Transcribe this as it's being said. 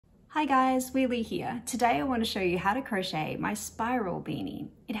Hi guys, Wheelie here. Today I want to show you how to crochet my spiral beanie.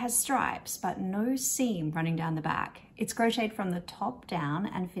 It has stripes but no seam running down the back. It's crocheted from the top down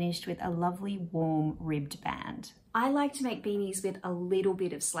and finished with a lovely warm ribbed band. I like to make beanies with a little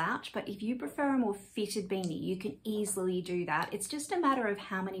bit of slouch, but if you prefer a more fitted beanie, you can easily do that. It's just a matter of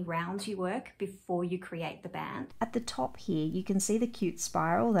how many rounds you work before you create the band. At the top here, you can see the cute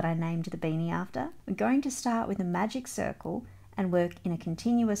spiral that I named the beanie after. We're going to start with a magic circle and work in a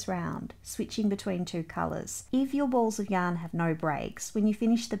continuous round, switching between two colours. If your balls of yarn have no breaks, when you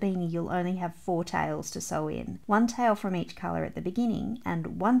finish the beanie you'll only have 4 tails to sew in. 1 tail from each colour at the beginning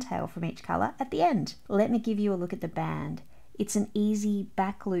and 1 tail from each colour at the end. Let me give you a look at the band. It's an easy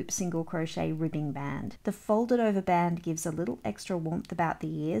back loop single crochet ribbing band. The folded over band gives a little extra warmth about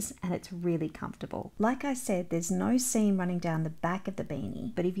the ears and it's really comfortable. Like I said, there's no seam running down the back of the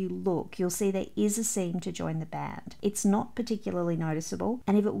beanie, but if you look, you'll see there is a seam to join the band. It's not particularly noticeable,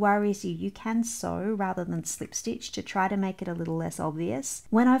 and if it worries you, you can sew rather than slip stitch to try to make it a little less obvious.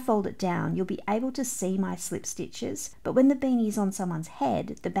 When I fold it down, you'll be able to see my slip stitches, but when the beanie is on someone's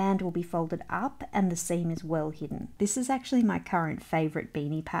head, the band will be folded up and the seam is well hidden. This is actually my current favourite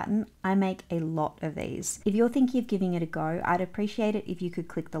beanie pattern. I make a lot of these. If you're thinking of giving it a go, I'd appreciate it if you could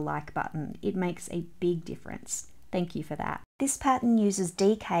click the like button. It makes a big difference. Thank you for that. This pattern uses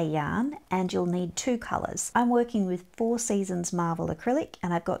DK yarn and you'll need 2 colours. I'm working with 4 Seasons Marvel acrylic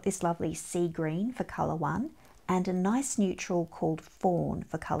and I've got this lovely sea green for colour 1 and a nice neutral called Fawn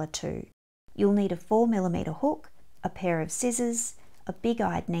for colour 2. You'll need a 4mm hook, a pair of scissors, a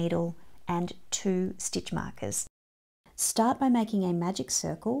big-eyed needle and 2 stitch markers. Start by making a magic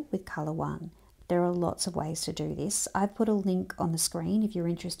circle with colour 1. There are lots of ways to do this. I've put a link on the screen if you're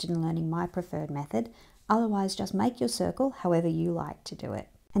interested in learning my preferred method. Otherwise, just make your circle however you like to do it.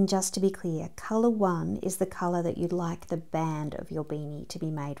 And just to be clear, colour 1 is the colour that you'd like the band of your beanie to be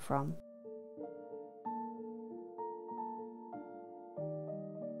made from.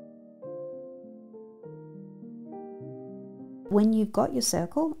 When you've got your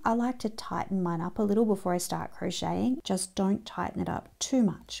circle, I like to tighten mine up a little before I start crocheting. Just don't tighten it up too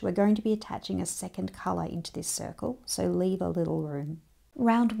much. We're going to be attaching a second colour into this circle, so leave a little room.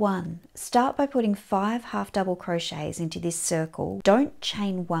 Round 1. Start by putting 5 half double crochets into this circle. Don't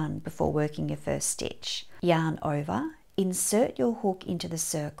chain 1 before working your first stitch. Yarn over, insert your hook into the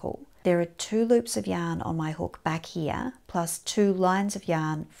circle. There are 2 loops of yarn on my hook back here, plus 2 lines of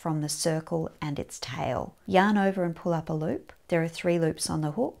yarn from the circle and its tail. Yarn over and pull up a loop. There are 3 loops on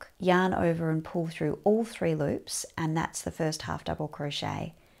the hook. Yarn over and pull through all 3 loops, and that's the first half double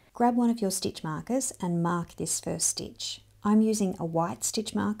crochet. Grab one of your stitch markers and mark this first stitch. I'm using a white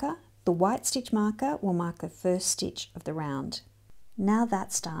stitch marker. The white stitch marker will mark the first stitch of the round. Now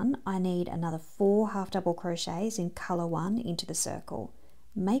that's done, I need another 4 half double crochets in colour 1 into the circle.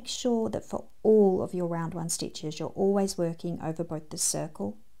 Make sure that for all of your round 1 stitches you're always working over both the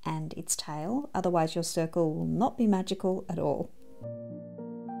circle and its tail, otherwise your circle will not be magical at all.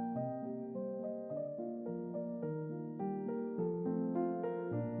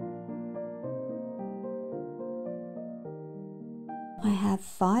 I have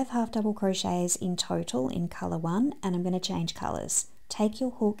 5 half double crochets in total in colour 1 and I'm going to change colours. Take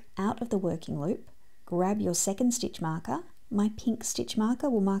your hook out of the working loop, grab your second stitch marker. My pink stitch marker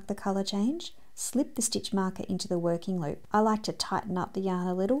will mark the colour change. Slip the stitch marker into the working loop. I like to tighten up the yarn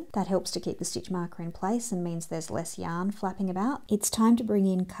a little. That helps to keep the stitch marker in place and means there's less yarn flapping about. It's time to bring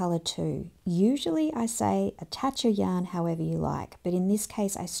in colour 2. Usually I say attach your yarn however you like, but in this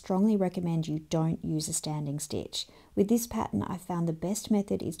case I strongly recommend you don't use a standing stitch. With this pattern I found the best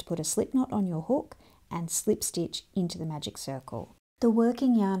method is to put a slip knot on your hook and slip stitch into the magic circle. The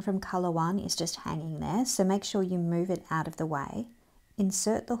working yarn from colour 1 is just hanging there, so make sure you move it out of the way.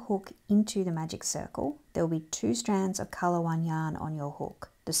 Insert the hook into the magic circle. There will be 2 strands of colour 1 yarn on your hook,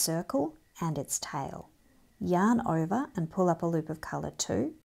 the circle and its tail. Yarn over and pull up a loop of colour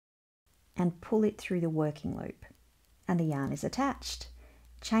 2 and pull it through the working loop. And the yarn is attached.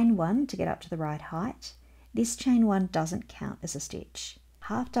 Chain 1 to get up to the right height. This chain 1 doesn't count as a stitch.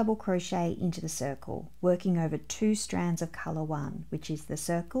 Half double crochet into the circle, working over 2 strands of colour 1, which is the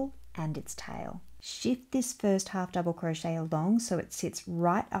circle and its tail. Shift this first half double crochet along so it sits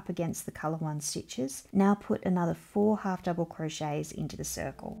right up against the colour 1 stitches. Now put another 4 half double crochets into the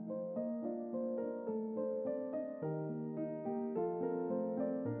circle.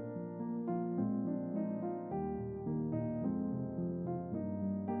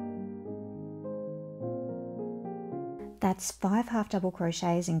 That's 5 half double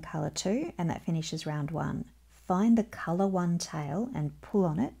crochets in colour 2 and that finishes round 1. Find the colour 1 tail and pull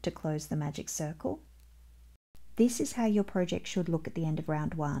on it to close the magic circle. This is how your project should look at the end of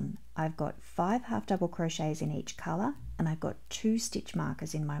round 1. I've got 5 half double crochets in each colour and I've got 2 stitch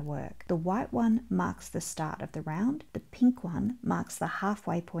markers in my work. The white one marks the start of the round, the pink one marks the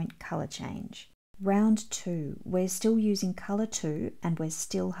halfway point colour change. Round 2, we're still using colour 2 and we're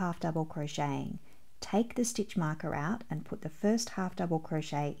still half double crocheting. Take the stitch marker out and put the first half double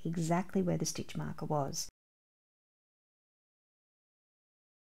crochet exactly where the stitch marker was.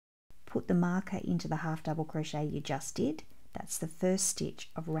 Put the marker into the half double crochet you just did. That's the first stitch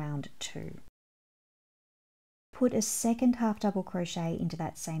of round 2. Put a second half double crochet into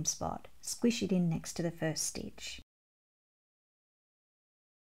that same spot. Squish it in next to the first stitch.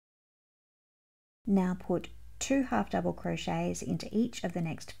 Now put 2 half double crochets into each of the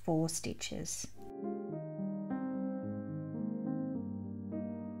next 4 stitches.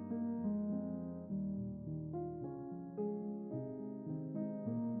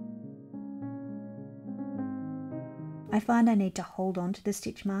 I find I need to hold on to the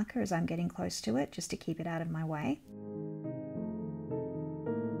stitch marker as I'm getting close to it, just to keep it out of my way.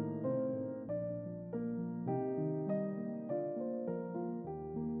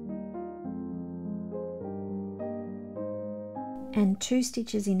 And 2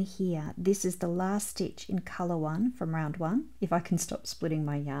 stitches in here. This is the last stitch in colour 1 from round 1, if I can stop splitting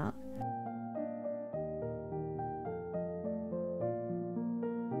my yarn.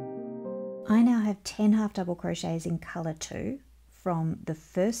 I now have 10 half double crochets in colour 2 from the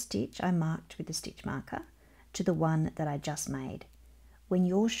first stitch I marked with the stitch marker to the one that I just made. When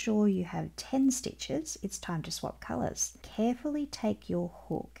you're sure you have 10 stitches, it's time to swap colours. Carefully take your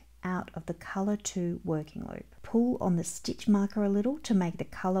hook out of the colour 2 working loop. Pull on the stitch marker a little to make the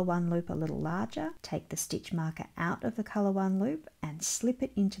colour 1 loop a little larger. Take the stitch marker out of the colour 1 loop and slip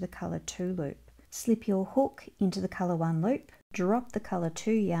it into the colour 2 loop. Slip your hook into the colour 1 loop, drop the colour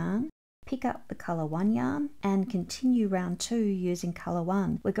 2 yarn, pick up the colour 1 yarn and continue round 2 using colour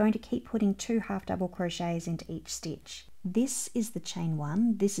 1. We're going to keep putting 2 half double crochets into each stitch. This is the chain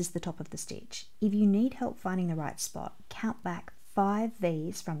 1, this is the top of the stitch. If you need help finding the right spot, count back 5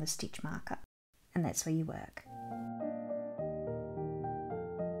 V's from the stitch marker, and that's where you work.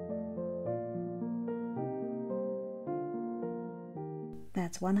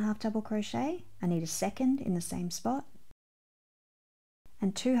 That's 1 half double crochet. I need a second in the same spot,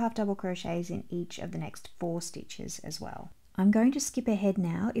 and 2 half double crochets in each of the next 4 stitches as well. I'm going to skip ahead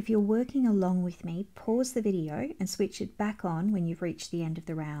now. If you're working along with me, pause the video and switch it back on when you've reached the end of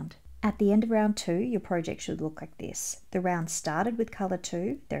the round. At the end of round 2, your project should look like this. The round started with colour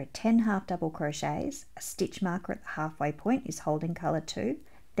 2, there are 10 half double crochets, a stitch marker at the halfway point is holding colour 2,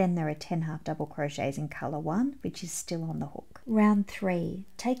 then there are 10 half double crochets in colour 1, which is still on the hook. Round 3,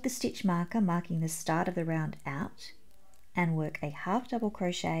 take the stitch marker marking the start of the round out, and work a half double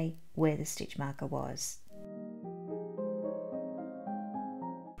crochet where the stitch marker was.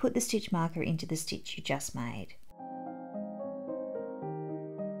 Put the stitch marker into the stitch you just made.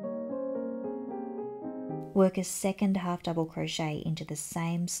 Work a second half double crochet into the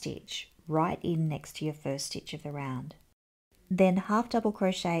same stitch right in next to your first stitch of the round. Then half double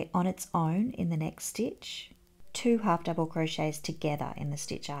crochet on its own in the next stitch, 2 half double crochets together in the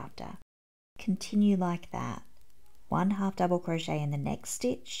stitch after. Continue like that. 1 half double crochet in the next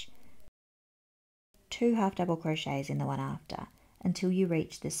stitch, 2 half double crochets in the one after, until you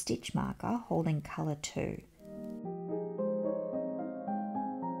reach the stitch marker holding colour 2.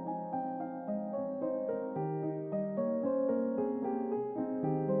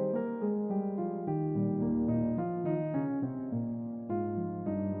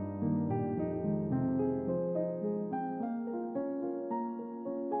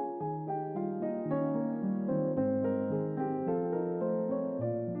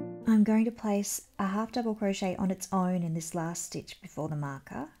 I'm going to place a half double crochet on its own in this last stitch before the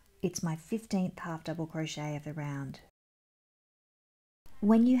marker. It's my 15th half double crochet of the round.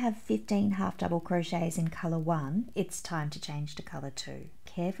 When you have 15 half double crochets in colour 1, it's time to change to colour 2.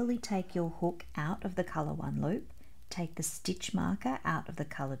 Carefully take your hook out of the colour 1 loop, take the stitch marker out of the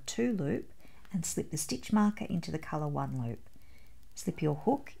colour 2 loop and slip the stitch marker into the colour 1 loop. Slip your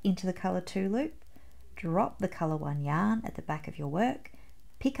hook into the colour 2 loop, drop the colour 1 yarn at the back of your work,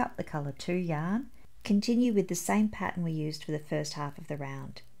 pick up the colour 2 yarn, continue with the same pattern we used for the first half of the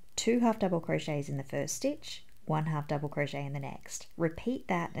round. 2 half double crochets in the first stitch, 1 half double crochet in the next. Repeat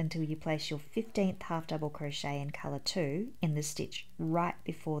that until you place your 15th half double crochet in colour 2 in the stitch right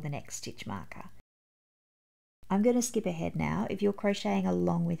before the next stitch marker. I'm going to skip ahead now. If you're crocheting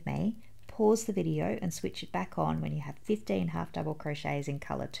along with me, pause the video and switch it back on when you have 15 half double crochets in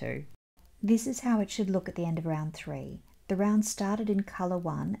colour 2. This is how it should look at the end of round 3. The round started in colour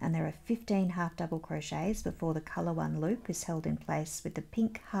 1 and there are 15 half double crochets before the colour 1 loop is held in place with the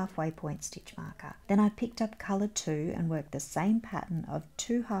pink halfway point stitch marker. Then I picked up colour 2 and worked the same pattern of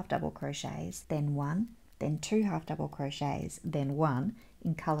 2 half double crochets, then 1, then 2 half double crochets, then 1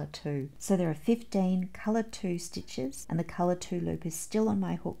 in colour 2. So there are 15 colour 2 stitches and the colour 2 loop is still on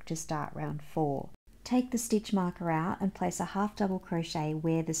my hook to start round 4. Take the stitch marker out and place a half double crochet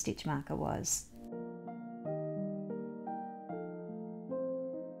where the stitch marker was.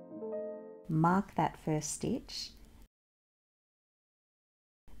 Mark that first stitch,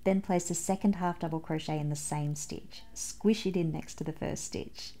 then place a second half double crochet in the same stitch. Squish it in next to the first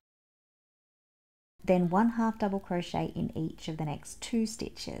stitch. Then 1 half double crochet in each of the next 2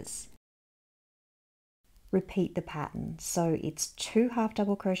 stitches. Repeat the pattern, so it's 2 half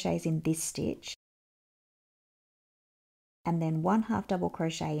double crochets in this stitch and then 1 half double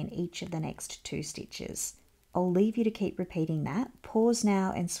crochet in each of the next 2 stitches. I'll leave you to keep repeating that. Pause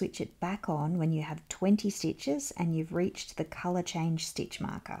now and switch it back on when you have 20 stitches and you've reached the colour change stitch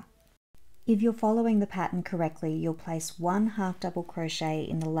marker. If you're following the pattern correctly, you'll place 1 half double crochet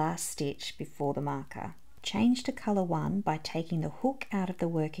in the last stitch before the marker. Change to colour 1 by taking the hook out of the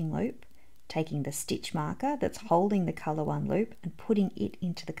working loop, taking the stitch marker that's holding the colour 1 loop and putting it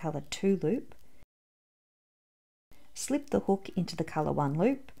into the colour 2 loop. Slip the hook into the colour 1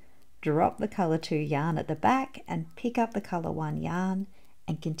 loop, drop the colour 2 yarn at the back and pick up the colour 1 yarn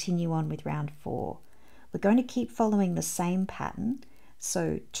and continue on with round 4. We're going to keep following the same pattern,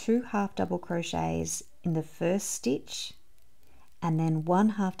 so 2 half double crochets in the first stitch and then 1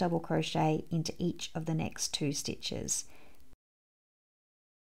 half double crochet into each of the next 2 stitches.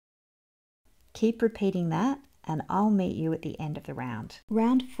 Keep repeating that and I'll meet you at the end of the round.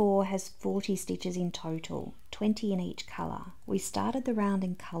 Round 4 has 40 stitches in total, 20 in each colour. We started the round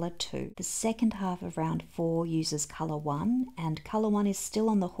in colour 2. The second half of round 4 uses colour 1 and colour 1 is still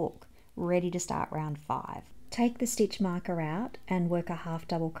on the hook, ready to start round 5. Take the stitch marker out and work a half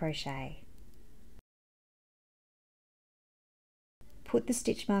double crochet. Put the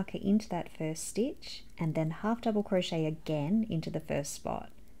stitch marker into that first stitch and then half double crochet again into the first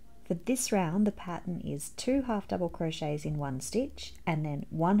spot. For this round, the pattern is 2 half double crochets in one stitch and then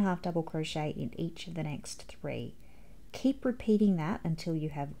 1 half double crochet in each of the next 3. Keep repeating that until you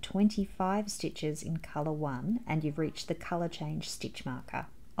have 25 stitches in colour 1 and you've reached the colour change stitch marker.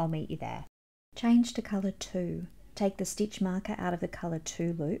 I'll meet you there. Change to colour 2. Take the stitch marker out of the colour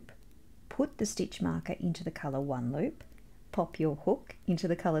 2 loop, put the stitch marker into the colour 1 loop, pop your hook into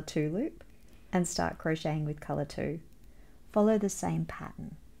the colour 2 loop and start crocheting with colour 2. Follow the same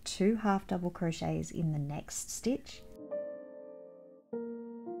pattern. 2 half double crochets in the next stitch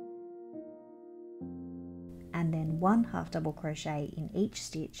and then 1 half double crochet in each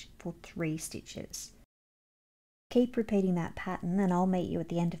stitch for 3 stitches. Keep repeating that pattern and I'll meet you at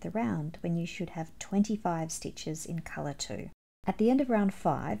the end of the round when you should have 25 stitches in colour 2. At the end of round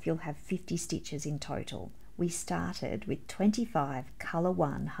 5 you'll have 50 stitches in total. We started with 25 colour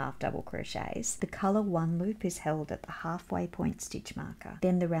 1 half double crochets. The colour 1 loop is held at the halfway point stitch marker.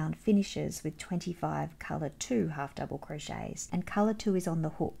 Then the round finishes with 25 colour 2 half double crochets and colour 2 is on the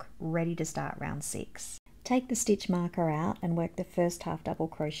hook, ready to start round 6. Take the stitch marker out and work the first half double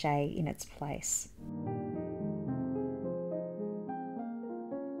crochet in its place.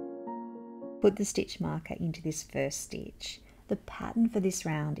 Put the stitch marker into this first stitch. The pattern for this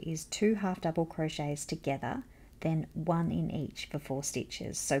round is 2 half double crochets together, then 1 in each for 4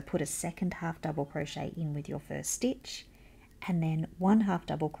 stitches. So put a second half double crochet in with your first stitch and then 1 half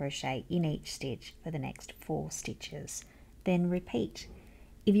double crochet in each stitch for the next 4 stitches. Then repeat.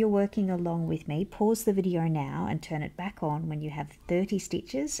 If you're working along with me, pause the video now and turn it back on when you have 30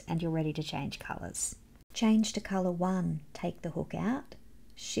 stitches and you're ready to change colours. Change to colour 1. Take the hook out,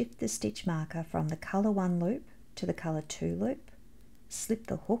 shift the stitch marker from the colour 1 loop to the colour 2 loop, slip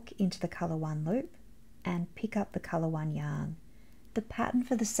the hook into the colour 1 loop and pick up the colour 1 yarn. The pattern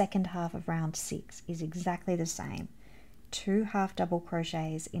for the second half of round 6 is exactly the same. 2 half double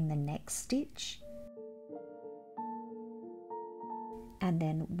crochets in the next stitch and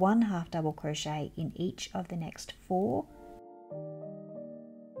then 1 half double crochet in each of the next 4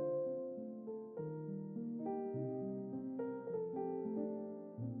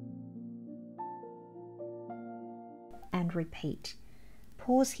 and repeat.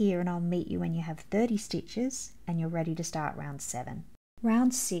 Pause here and I'll meet you when you have 30 stitches and you're ready to start round 7.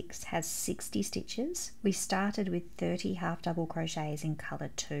 Round 6 has 60 stitches. We started with 30 half double crochets in colour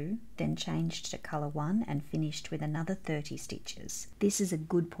 2, then changed to colour 1 and finished with another 30 stitches. This is a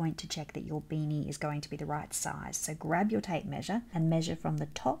good point to check that your beanie is going to be the right size, so grab your tape measure and measure from the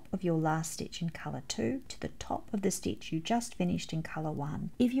top of your last stitch in colour 2 to the top of the stitch you just finished in colour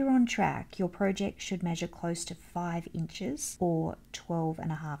 1. If you're on track, your project should measure close to 5 inches or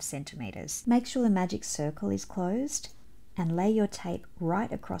 12.5 centimetres. Make sure the magic circle is closed and lay your tape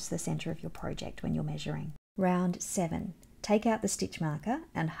right across the centre of your project when you're measuring. Round 7. Take out the stitch marker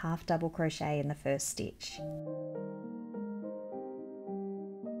and half double crochet in the first stitch.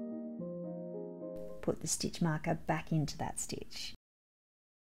 Put the stitch marker back into that stitch.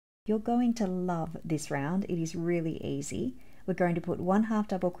 You're going to love this round. It is really easy. We're going to put 1 half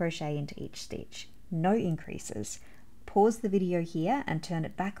double crochet into each stitch. No increases. Pause the video here and turn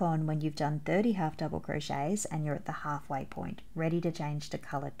it back on when you've done 30 half double crochets and you're at the halfway point, ready to change to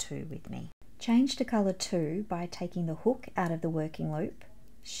colour 2 with me. Change to colour 2 by taking the hook out of the working loop,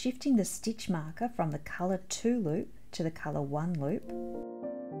 shifting the stitch marker from the colour 2 loop to the colour 1 loop,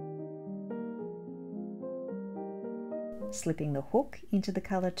 slipping the hook into the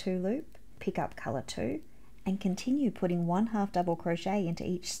colour 2 loop, pick up colour 2 and continue putting 1 half double crochet into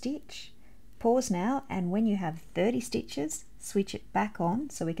each stitch. Pause now, and when you have 30 stitches, switch it back on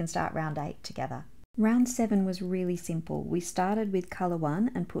so we can start round 8 together. Round 7 was really simple. We started with colour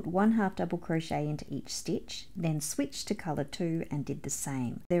 1 and put 1 half double crochet into each stitch, then switched to colour 2 and did the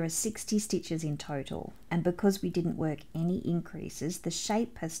same. There are 60 stitches in total, and because we didn't work any increases, the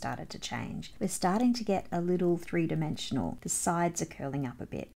shape has started to change. We're starting to get a little three-dimensional. The sides are curling up a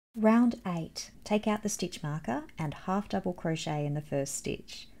bit. Round 8. Take out the stitch marker and half double crochet in the first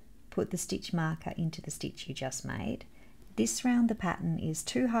stitch. Put the stitch marker into the stitch you just made. This round the pattern is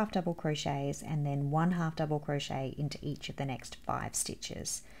 2 half double crochets and then 1 half double crochet into each of the next 5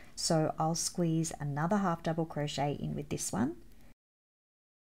 stitches. So I'll squeeze another half double crochet in with this one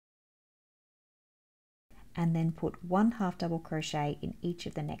and then put 1 half double crochet in each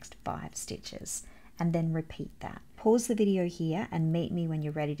of the next 5 stitches and then repeat that. Pause the video here and meet me when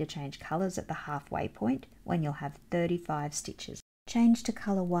you're ready to change colours at the halfway point when you'll have 35 stitches. Change to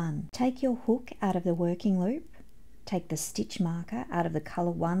colour 1. Take your hook out of the working loop, take the stitch marker out of the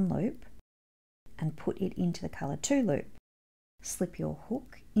colour 1 loop and put it into the colour 2 loop. Slip your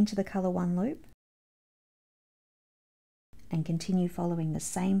hook into the colour 1 loop and continue following the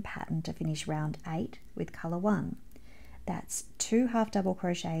same pattern to finish round 8 with colour 1. That's 2 half double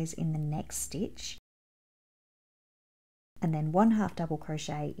crochets in the next stitch and then 1 half double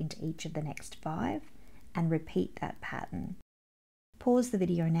crochet into each of the next 5 and repeat that pattern. Pause the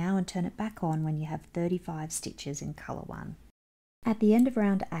video now and turn it back on when you have 35 stitches in colour 1. At the end of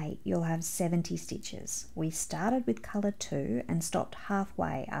round 8, you'll have 70 stitches. We started with colour 2 and stopped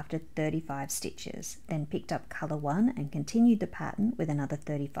halfway after 35 stitches, then picked up colour 1 and continued the pattern with another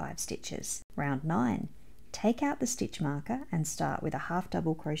 35 stitches. Round 9, take out the stitch marker and start with a half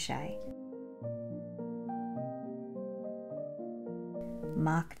double crochet.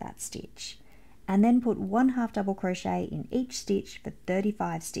 Mark that stitch. And then put 1 half double crochet in each stitch for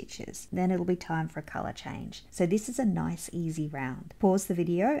 35 stitches. Then it'll be time for a colour change. So this is a nice easy round. Pause the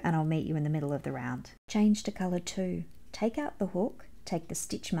video and I'll meet you in the middle of the round. Change to colour 2. Take out the hook, take the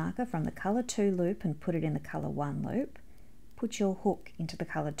stitch marker from the colour 2 loop and put it in the colour 1 loop. Put your hook into the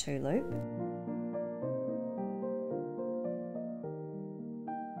colour 2 loop.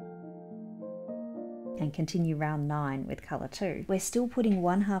 And continue round 9 with colour 2. We're still putting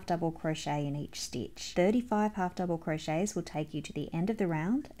 1 half double crochet in each stitch. 35 half double crochets will take you to the end of the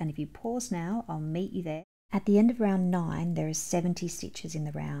round, and if you pause now, I'll meet you there. At the end of round 9, there are 70 stitches in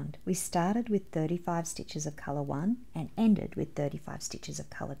the round. We started with 35 stitches of colour 1 and ended with 35 stitches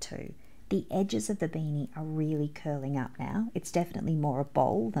of colour 2. The edges of the beanie are really curling up now. It's definitely more a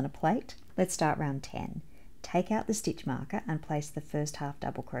bowl than a plate. Let's start round 10. Take out the stitch marker and place the first half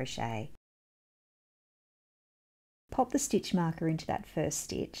double crochet. Pop the stitch marker into that first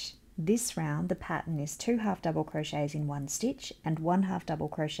stitch. This round the pattern is 2 half double crochets in one stitch and 1 half double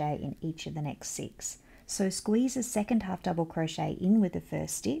crochet in each of the next 6. So squeeze a second half double crochet in with the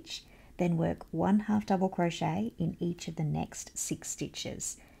first stitch, then work 1 half double crochet in each of the next 6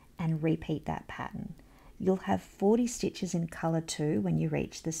 stitches and repeat that pattern. You'll have 40 stitches in colour 2 when you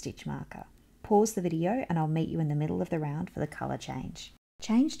reach the stitch marker. Pause the video and I'll meet you in the middle of the round for the colour change.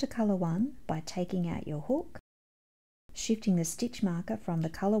 Change to colour 1 by taking out your hook, shifting the stitch marker from the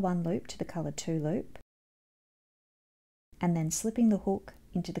colour 1 loop to the colour 2 loop, and then slipping the hook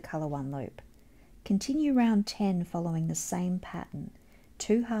into the colour 1 loop. Continue round 10 following the same pattern.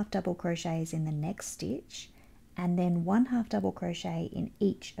 2 half double crochets in the next stitch and then 1 half double crochet in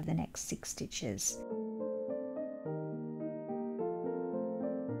each of the next 6 stitches.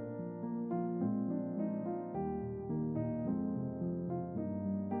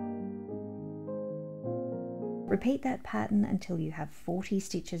 Repeat that pattern until you have 40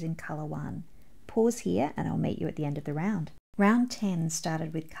 stitches in colour 1. Pause here and I'll meet you at the end of the round. Round 10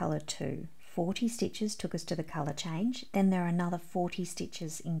 started with colour 2. 40 stitches took us to the colour change, then there are another 40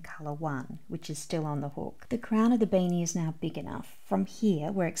 stitches in colour 1, which is still on the hook. The crown of the beanie is now big enough. From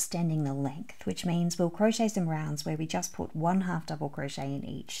here we're extending the length, which means we'll crochet some rounds where we just put 1 half double crochet in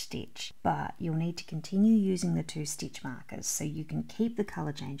each stitch, but you'll need to continue using the 2 stitch markers so you can keep the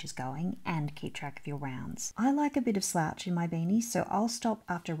colour changes going and keep track of your rounds. I like a bit of slouch in my beanie, so I'll stop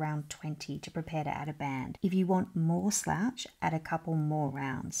after round 20 to prepare to add a band. If you want more slouch, add a couple more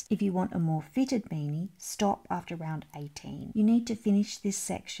rounds. If you want a more fitted beanie, stop after round 18. You need to finish this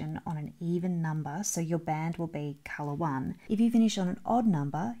section on an even number so your band will be colour 1. If you finish on an odd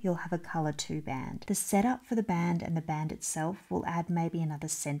number, you'll have a colour 2 band. The setup for the band and the band itself will add maybe another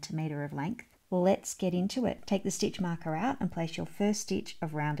centimetre of length. Let's get into it. Take the stitch marker out and place your first stitch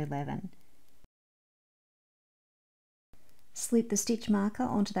of round 11. Slip the stitch marker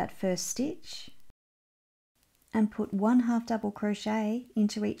onto that first stitch and put 1 half double crochet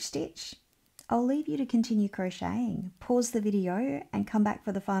into each stitch. I'll leave you to continue crocheting. Pause the video and come back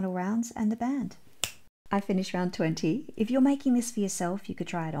for the final rounds and the band. I finished round 20. If you're making this for yourself, you could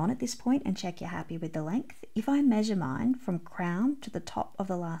try it on at this point and check you're happy with the length. If I measure mine from crown to the top of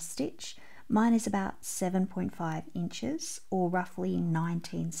the last stitch, mine is about 7.5 inches or roughly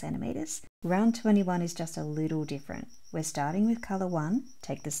 19 centimeters. Round 21 is just a little different. We're starting with colour 1.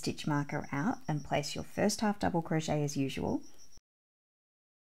 Take the stitch marker out and place your first half double crochet as usual.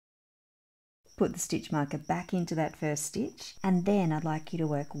 Put the stitch marker back into that first stitch, and then I'd like you to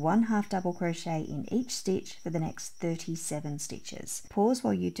work 1 half double crochet in each stitch for the next 37 stitches. Pause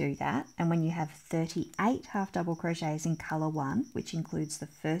while you do that, and when you have 38 half double crochets in colour 1, which includes the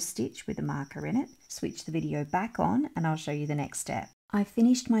first stitch with a marker in it, switch the video back on and I'll show you the next step. I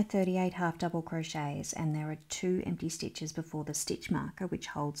finished my 38 half double crochets and there are 2 empty stitches before the stitch marker which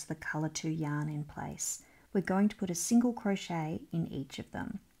holds the colour 2 yarn in place. We're going to put a single crochet in each of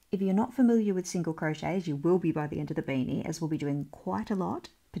them. If you're not familiar with single crochets, you will be by the end of the beanie, as we'll be doing quite a lot,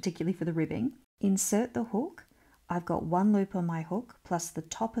 particularly for the ribbing. Insert the hook. I've got 1 loop on my hook, plus the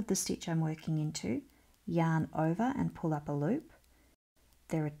top of the stitch I'm working into. Yarn over and pull up a loop.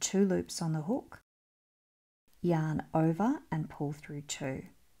 There are 2 loops on the hook. Yarn over and pull through 2.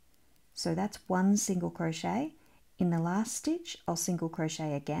 So that's 1 single crochet. In the last stitch, I'll single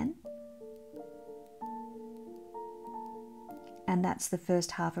crochet again. And that's the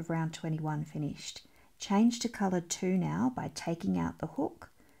first half of round 21 finished. Change to colour 2 now by taking out the hook,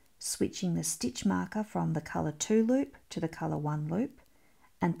 switching the stitch marker from the colour 2 loop to the colour 1 loop,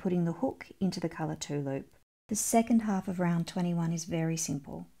 and putting the hook into the colour 2 loop. The second half of round 21 is very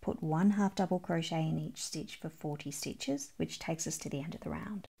simple. Put 1 half double crochet in each stitch for 40 stitches, which takes us to the end of the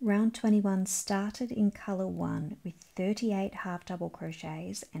round. Round 21 started in colour 1 with 38 half double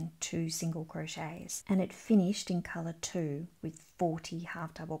crochets and 2 single crochets, and it finished in colour 2 with 40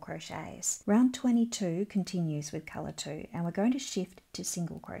 half double crochets. Round 22 continues with colour 2, and we're going to shift to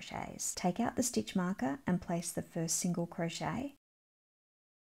single crochets. Take out the stitch marker and place the first single crochet.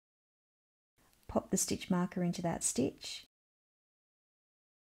 Pop the stitch marker into that stitch,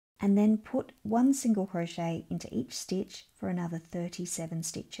 and then put 1 single crochet into each stitch for another 37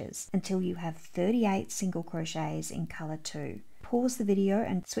 stitches until you have 38 single crochets in colour 2. Pause the video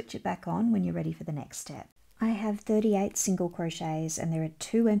and switch it back on when you're ready for the next step. I have 38 single crochets and there are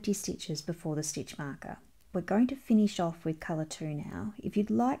 2 empty stitches before the stitch marker. We're going to finish off with colour 2 now. If you'd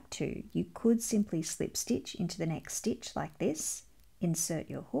like to, you could simply slip stitch into the next stitch like this, insert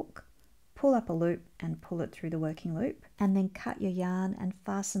your hook, pull up a loop and pull it through the working loop, and then cut your yarn and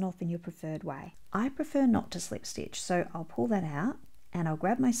fasten off in your preferred way. I prefer not to slip stitch, so I'll pull that out and I'll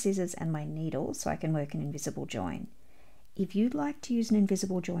grab my scissors and my needle so I can work an invisible join. If you'd like to use an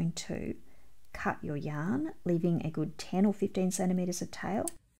invisible join too, cut your yarn, leaving a good 10 or 15 centimeters of tail.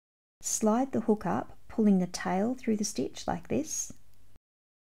 Slide the hook up, pulling the tail through the stitch like this.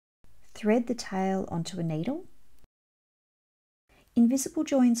 Thread the tail onto a needle. Invisible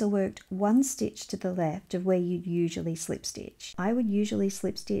joins are worked 1 stitch to the left of where you'd usually slip stitch. I would usually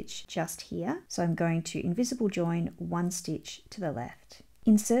slip stitch just here, so I'm going to invisible join 1 stitch to the left.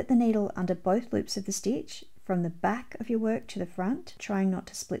 Insert the needle under both loops of the stitch from the back of your work to the front, trying not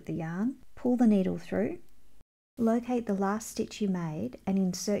to split the yarn. Pull the needle through. Locate the last stitch you made and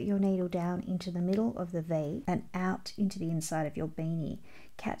insert your needle down into the middle of the V and out into the inside of your beanie,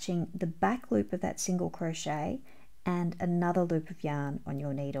 catching the back loop of that single crochet and another loop of yarn on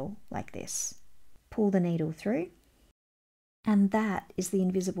your needle like this. Pull the needle through, and that is the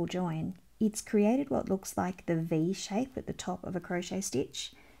invisible join. It's created what looks like the V shape at the top of a crochet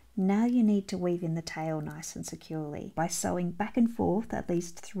stitch. Now you need to weave in the tail nice and securely by sewing back and forth at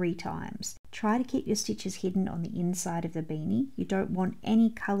least 3 times. Try to keep your stitches hidden on the inside of the beanie. You don't want any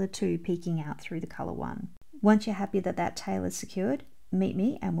colour 2 peeking out through the colour 1. Once you're happy that that tail is secured, meet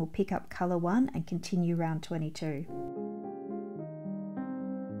me and we'll pick up colour 1 and continue round 22.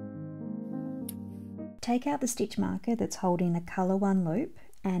 Take out the stitch marker that's holding the colour 1 loop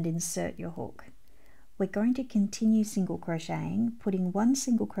and insert your hook. We're going to continue single crocheting, putting 1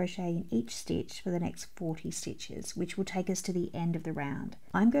 single crochet in each stitch for the next 40 stitches, which will take us to the end of the round.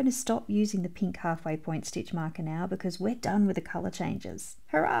 I'm going to stop using the pink halfway point stitch marker now because we're done with the colour changes.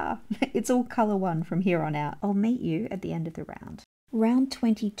 Hurrah! It's all colour 1 from here on out. I'll meet you at the end of the round. Round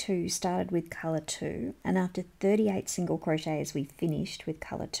 22 started with colour 2, and after 38 single crochets we finished with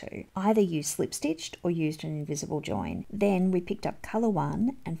colour 2. Either you slip stitched or used an invisible join. Then we picked up colour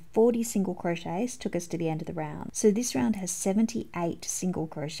 1 and 40 single crochets took us to the end of the round. So this round has 78 single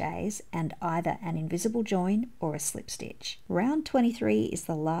crochets and either an invisible join or a slip stitch. Round 23 is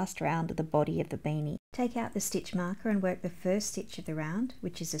the last round of the body of the beanie. Take out the stitch marker and work the first stitch of the round,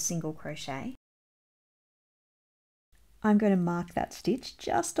 which is a single crochet. I'm going to mark that stitch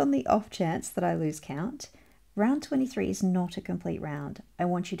just on the off chance that I lose count. Round 23 is not a complete round. I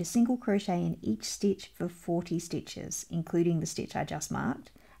want you to single crochet in each stitch for 40 stitches, including the stitch I just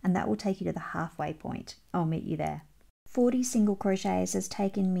marked, and that will take you to the halfway point. I'll meet you there. 40 single crochets has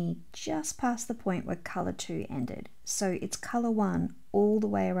taken me just past the point where colour 2 ended. So it's colour 1 all the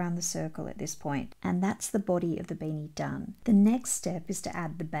way around the circle at this point, and that's the body of the beanie done. The next step is to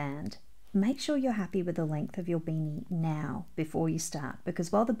add the band. Make sure you're happy with the length of your beanie now before you start,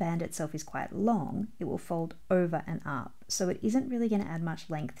 because while the band itself is quite long, it will fold over and up. So it isn't really going to add much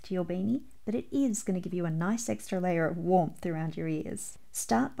length to your beanie, but it is going to give you a nice extra layer of warmth around your ears.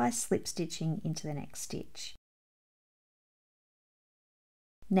 Start by slip stitching into the next stitch.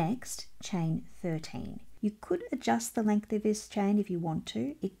 Next, chain 13. You could adjust the length of this chain if you want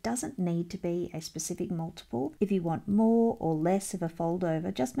to. It doesn't need to be a specific multiple. If you want more or less of a fold over,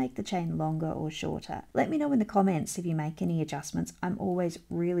 just make the chain longer or shorter. Let me know in the comments if you make any adjustments. I'm always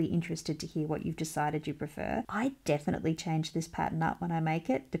really interested to hear what you've decided you prefer. I definitely change this pattern up when I make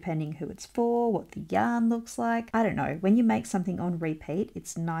it, depending who it's for, what the yarn looks like. I don't know, when you make something on repeat,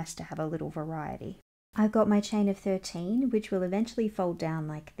 it's nice to have a little variety. I've got my chain of 13, which will eventually fold down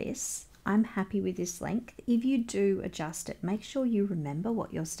like this. I'm happy with this length. If you do adjust it, make sure you remember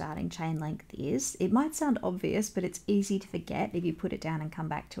what your starting chain length is. It might sound obvious, but it's easy to forget if you put it down and come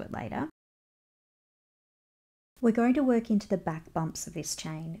back to it later. We're going to work into the back bumps of this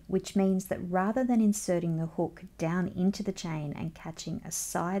chain, which means that rather than inserting the hook down into the chain and catching a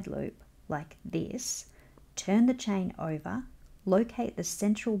side loop like this, turn the chain over, locate the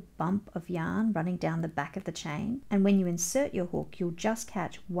central bump of yarn running down the back of the chain, and when you insert your hook, you'll just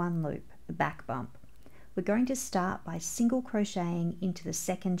catch one loop, the back bump. We're going to start by single crocheting into the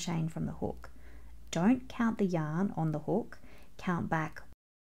second chain from the hook. Don't count the yarn on the hook, count back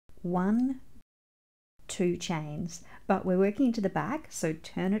 1, 2 chains, but we're working into the back, so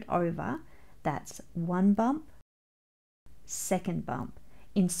turn it over. That's 1 bump, 2nd bump.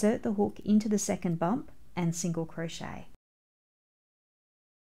 Insert the hook into the 2nd bump and single crochet.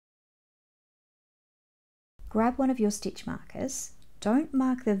 Grab one of your stitch markers. Don't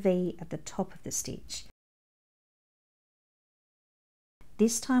mark the V at the top of the stitch.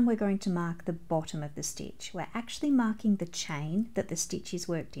 This time we're going to mark the bottom of the stitch. We're actually marking the chain that the stitch is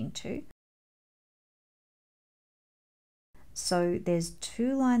worked into. So there's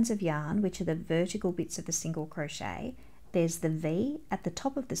 2 lines of yarn, which are the vertical bits of the single crochet. There's the V at the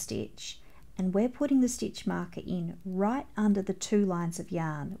top of the stitch, and we're putting the stitch marker in right under the 2 lines of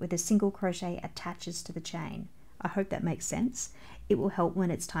yarn where the single crochet attaches to the chain. I hope that makes sense. It will help when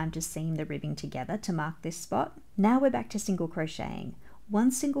it's time to seam the ribbing together to mark this spot. Now we're back to single crocheting.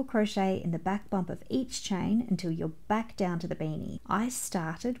 1 single crochet in the back bump of each chain until you're back down to the beanie. I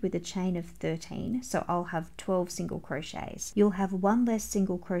started with a chain of 13, so I'll have 12 single crochets. You'll have 1 less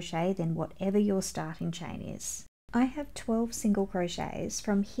single crochet than whatever your starting chain is. I have 12 single crochets.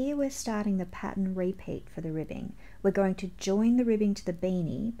 From here we're starting the pattern repeat for the ribbing. We're going to join the ribbing to the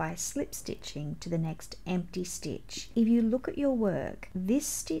beanie by slip stitching to the next empty stitch. If you look at your work, this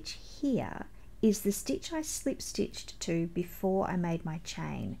stitch here is the stitch I slip stitched to before I made my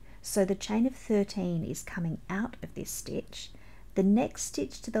chain. So the chain of 13 is coming out of this stitch. The next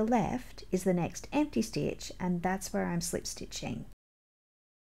stitch to the left is the next empty stitch, and that's where I'm slip stitching.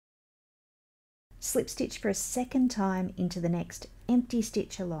 Slip stitch for a second time into the next empty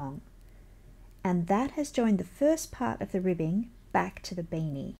stitch along, and that has joined the first part of the ribbing back to the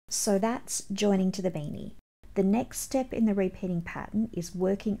beanie. So that's joining to the beanie. The next step in the repeating pattern is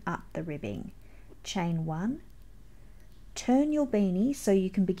working up the ribbing. Chain 1, turn your beanie so you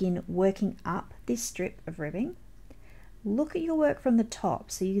can begin working up this strip of ribbing. Look at your work from the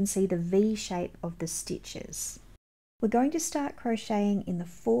top so you can see the V shape of the stitches. We're going to start crocheting in the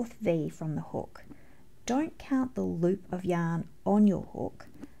 4th V from the hook. Don't count the loop of yarn on your hook.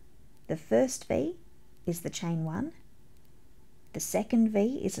 The first V is the chain 1, the second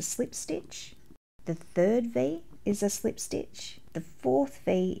V is a slip stitch, the third V is a slip stitch, the 4th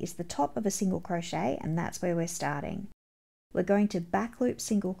V is the top of a single crochet, and that's where we're starting. We're going to back loop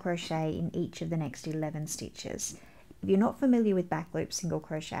single crochet in each of the next 11 stitches. If you're not familiar with back loop single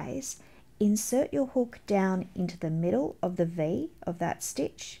crochets, insert your hook down into the middle of the V of that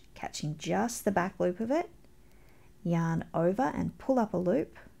stitch, catching just the back loop of it, yarn over and pull up a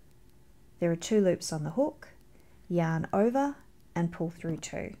loop. There are 2 loops on the hook, yarn over and pull through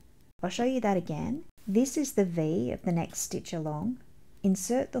 2. I'll show you that again. This is the V of the next stitch along.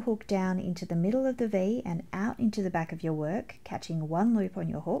 Insert the hook down into the middle of the V and out into the back of your work, catching 1 loop on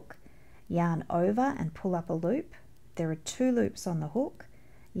your hook, yarn over and pull up a loop. There are 2 loops on the hook,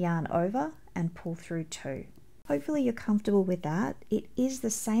 yarn over and pull through 2. Hopefully you're comfortable with that. It is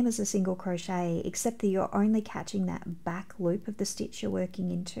the same as a single crochet, except that you're only catching that back loop of the stitch you're working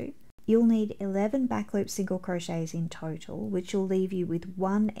into. You'll need 11 back loop single crochets in total, which will leave you with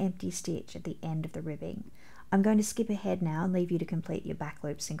 1 empty stitch at the end of the ribbing. I'm going to skip ahead now and leave you to complete your back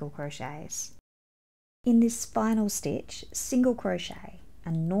loop single crochets. In this final stitch, single crochet,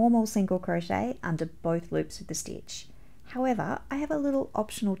 a normal single crochet under both loops of the stitch. However, I have a little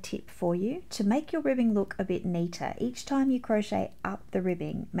optional tip for you. To make your ribbing look a bit neater, each time you crochet up the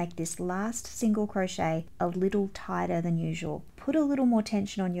ribbing, make this last single crochet a little tighter than usual. Put a little more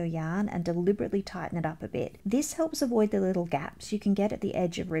tension on your yarn and deliberately tighten it up a bit. This helps avoid the little gaps you can get at the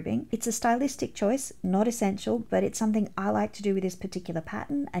edge of ribbing. It's a stylistic choice, not essential, but it's something I like to do with this particular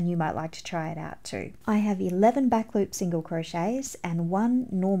pattern, and you might like to try it out too. I have 11 back loop single crochets and 1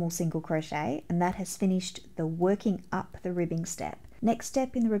 normal single crochet, and that has finished the working up the ribbing step. Next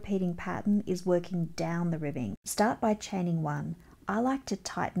step in the repeating pattern is working down the ribbing. Start by chaining 1. I like to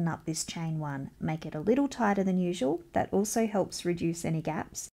tighten up this chain 1, make it a little tighter than usual. That also helps reduce any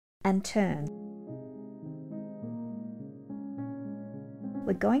gaps, and turn.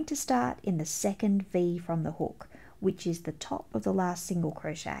 We're going to start in the 2nd V from the hook, which is the top of the last single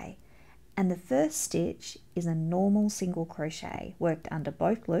crochet, and the first stitch is a normal single crochet worked under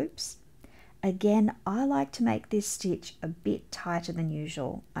both loops. Again, I like to make this stitch a bit tighter than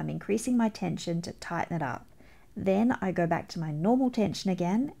usual. I'm increasing my tension to tighten it up. Then I go back to my normal tension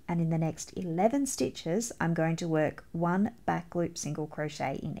again, and in the next 11 stitches I'm going to work 1 back loop single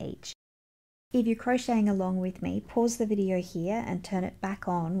crochet in each. If you're crocheting along with me, pause the video here and turn it back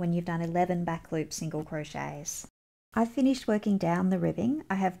on when you've done 11 back loop single crochets. I've finished working down the ribbing.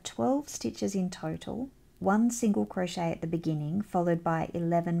 I have 12 stitches in total, 1 single crochet at the beginning followed by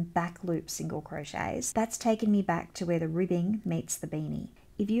 11 back loop single crochets. That's taken me back to where the ribbing meets the beanie.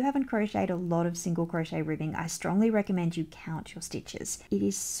 If you haven't crocheted a lot of single crochet ribbing, I strongly recommend you count your stitches. It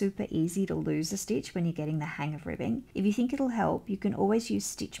is super easy to lose a stitch when you're getting the hang of ribbing. If you think it'll help, you can always use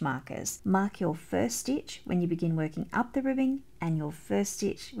stitch markers. Mark your first stitch when you begin working up the ribbing and your first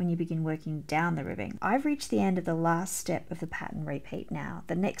stitch when you begin working down the ribbing. I've reached the end of the last step of the pattern repeat now.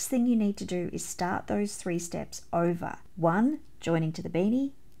 The next thing you need to do is start those 3 steps over. 1, joining to the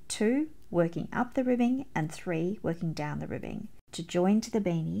beanie, 2, working up the ribbing, and 3, working down the ribbing. To join to the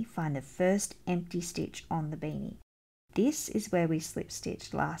beanie, find the first empty stitch on the beanie. This is where we slip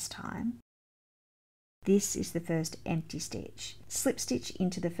stitched last time. This is the first empty stitch. Slip stitch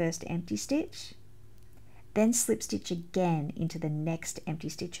into the first empty stitch, then slip stitch again into the next empty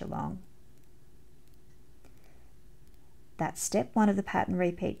stitch along. That's step 1 of the pattern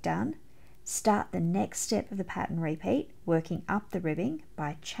repeat done. Start the next step of the pattern repeat, working up the ribbing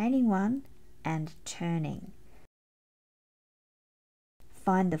by chaining 1 and turning.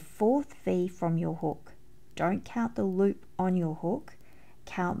 Find the 4th V from your hook. Don't count the loop on your hook.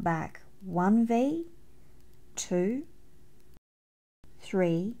 Count back 1 V, 2,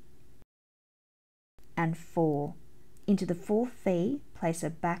 3, and 4. Into the 4th V, place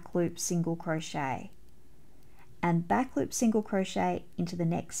a back loop single crochet. and back loop single crochet into the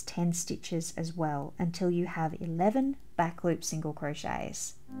next 10 stitches as well until you have 11 back loop single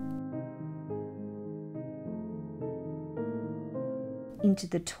crochets. Into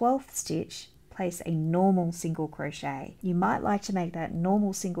the 12th stitch, place a normal single crochet. You might like to make that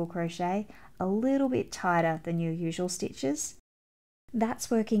normal single crochet a little bit tighter than your usual stitches.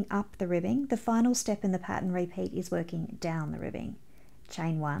 That's working up the ribbing. The final step in the pattern repeat is working down the ribbing.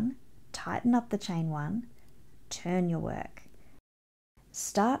 Chain 1, tighten up the chain 1, turn your work.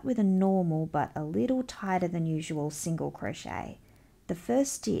 Start with a normal but a little tighter than usual single crochet. The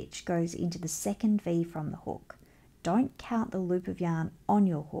first stitch goes into the second V from the hook. Don't count the loop of yarn on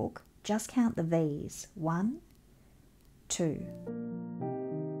your hook, just count the V's. 1, 2.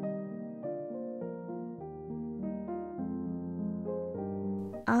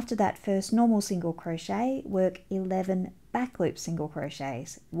 After that first normal single crochet, work 11 back loop single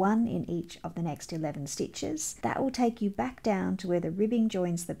crochets, 1 in each of the next 11 stitches. That will take you back down to where the ribbing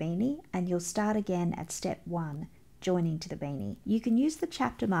joins the beanie, and you'll start again at step 1, joining to the beanie. You can use the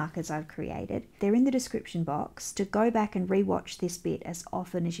chapter markers I've created. They're in the description box to go back and rewatch this bit as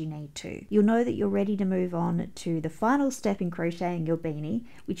often as you need to. You'll know that you're ready to move on to the final step in crocheting your beanie,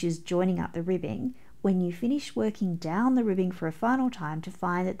 which is joining up the ribbing, when you finish working down the ribbing for a final time to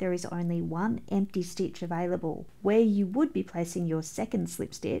find that there is only one empty stitch available. Where you would be placing your second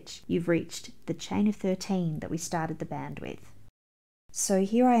slip stitch, you've reached the chain of 13 that we started the band with. So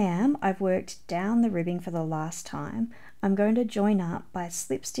here I am, I've worked down the ribbing for the last time. I'm going to join up by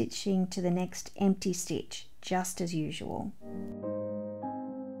slip stitching to the next empty stitch, just as usual.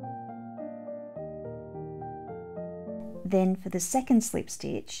 Then for the second slip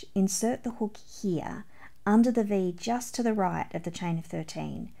stitch, insert the hook here, under the V just to the right of the chain of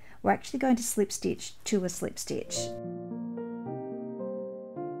 13. We're actually going to slip stitch to a slip stitch.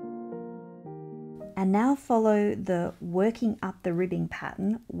 And now follow the working up the ribbing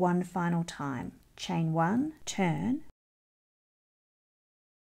pattern one final time. Chain 1, turn,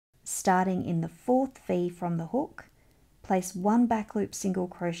 starting in the 4th V from the hook, place 1 back loop single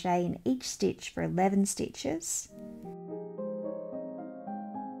crochet in each stitch for 11 stitches.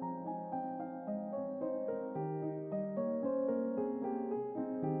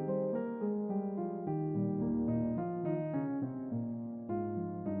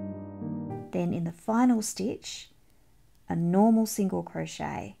 Then in the final stitch, a normal single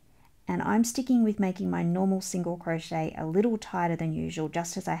crochet, and I'm sticking with making my normal single crochet a little tighter than usual,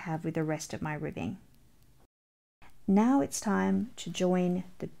 just as I have with the rest of my ribbing. Now it's time to join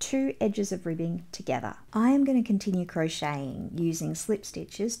the 2 edges of ribbing together. I am going to continue crocheting using slip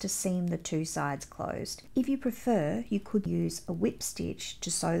stitches to seam the 2 sides closed. If you prefer, you could use a whip stitch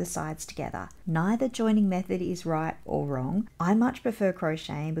to sew the sides together. Neither joining method is right or wrong. I much prefer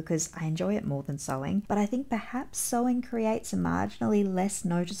crocheting because I enjoy it more than sewing, but I think perhaps sewing creates a marginally less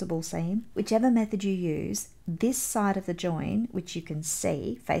noticeable seam. Whichever method you use, this side of the join, which you can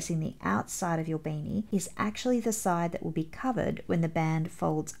see facing the outside of your beanie, is actually the side that will be covered when the band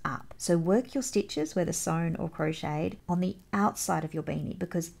folds up. So work your stitches, whether sewn or crocheted, on the outside of your beanie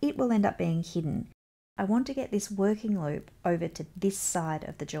because it will end up being hidden. I want to get this working loop over to this side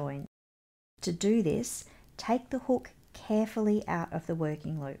of the join. To do this, take the hook carefully out of the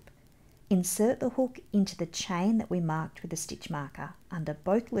working loop. Insert the hook into the chain that we marked with a stitch marker under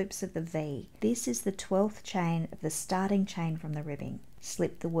both loops of the V. This is the 12th chain of the starting chain from the ribbing.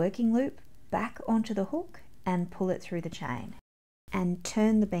 Slip the working loop back onto the hook and pull it through the chain. And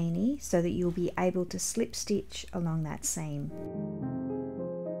turn the beanie so that you'll be able to slip stitch along that seam.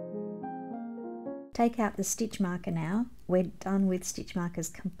 Take out the stitch marker now. We're done with stitch markers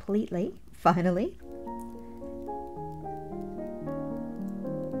completely, finally.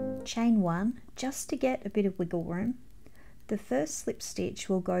 Chain 1 just to get a bit of wiggle room. The first slip stitch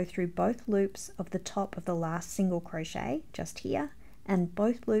will go through both loops of the top of the last single crochet just here and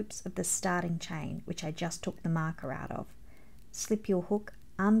both loops of the starting chain, which I just took the marker out of. Slip your hook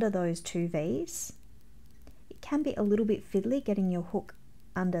under those 2 V's. It can be a little bit fiddly getting your hook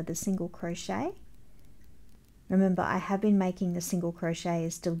under the single crochet. Remember, I have been making the single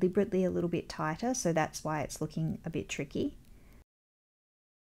crochets deliberately a little bit tighter, so that's why it's looking a bit tricky.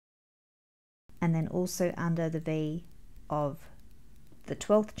 And then also under the V of the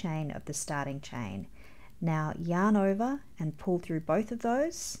 12th chain of the starting chain. Now yarn over and pull through both of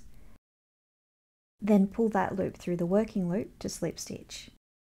those. Then pull that loop through the working loop to slip stitch.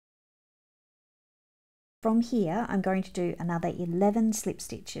 From here, I'm going to do another 11 slip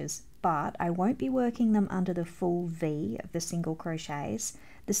stitches, but I won't be working them under the full V of the single crochets.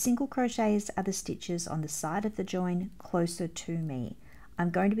 The single crochets are the stitches on the side of the join closer to me. I'm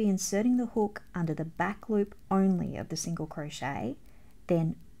going to be inserting the hook under the back loop only of the single crochet,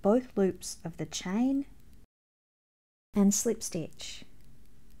 then both loops of the chain and slip stitch.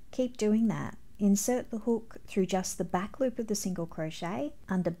 Keep doing that. Insert the hook through just the back loop of the single crochet,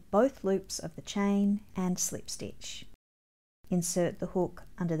 under both loops of the chain and slip stitch. Insert the hook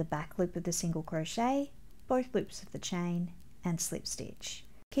under the back loop of the single crochet, both loops of the chain and slip stitch.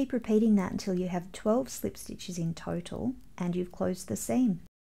 Keep repeating that until you have 12 slip stitches in total and you've closed the seam.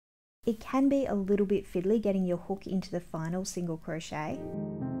 It can be a little bit fiddly getting your hook into the final single crochet.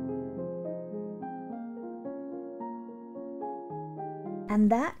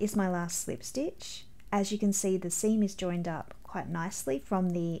 And that is my last slip stitch. As you can see, the seam is joined up quite nicely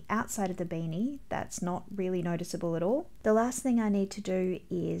from the outside of the beanie. That's not really noticeable at all. The last thing I need to do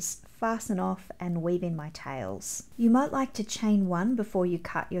is fasten off and weave in my tails. You might like to chain one before you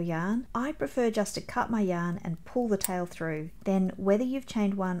cut your yarn. I prefer just to cut my yarn and pull the tail through. Then whether you've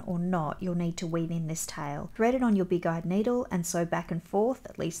chained one or not, you'll need to weave in this tail. Thread it on your big eyed needle and sew back and forth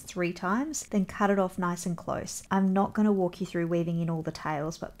at least 3 times, then cut it off nice and close. I'm not going to walk you through weaving in all the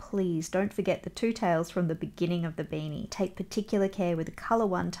tails, but please don't forget the 2 tails from the beginning of the beanie. Take particular care with the colour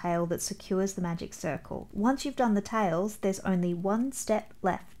 1 tail that secures the magic circle. Once you've done the tails, there's only one step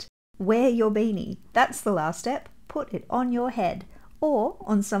left. Wear your beanie. That's the last step. Put it on your head or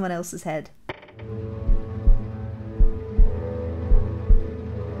on someone else's head.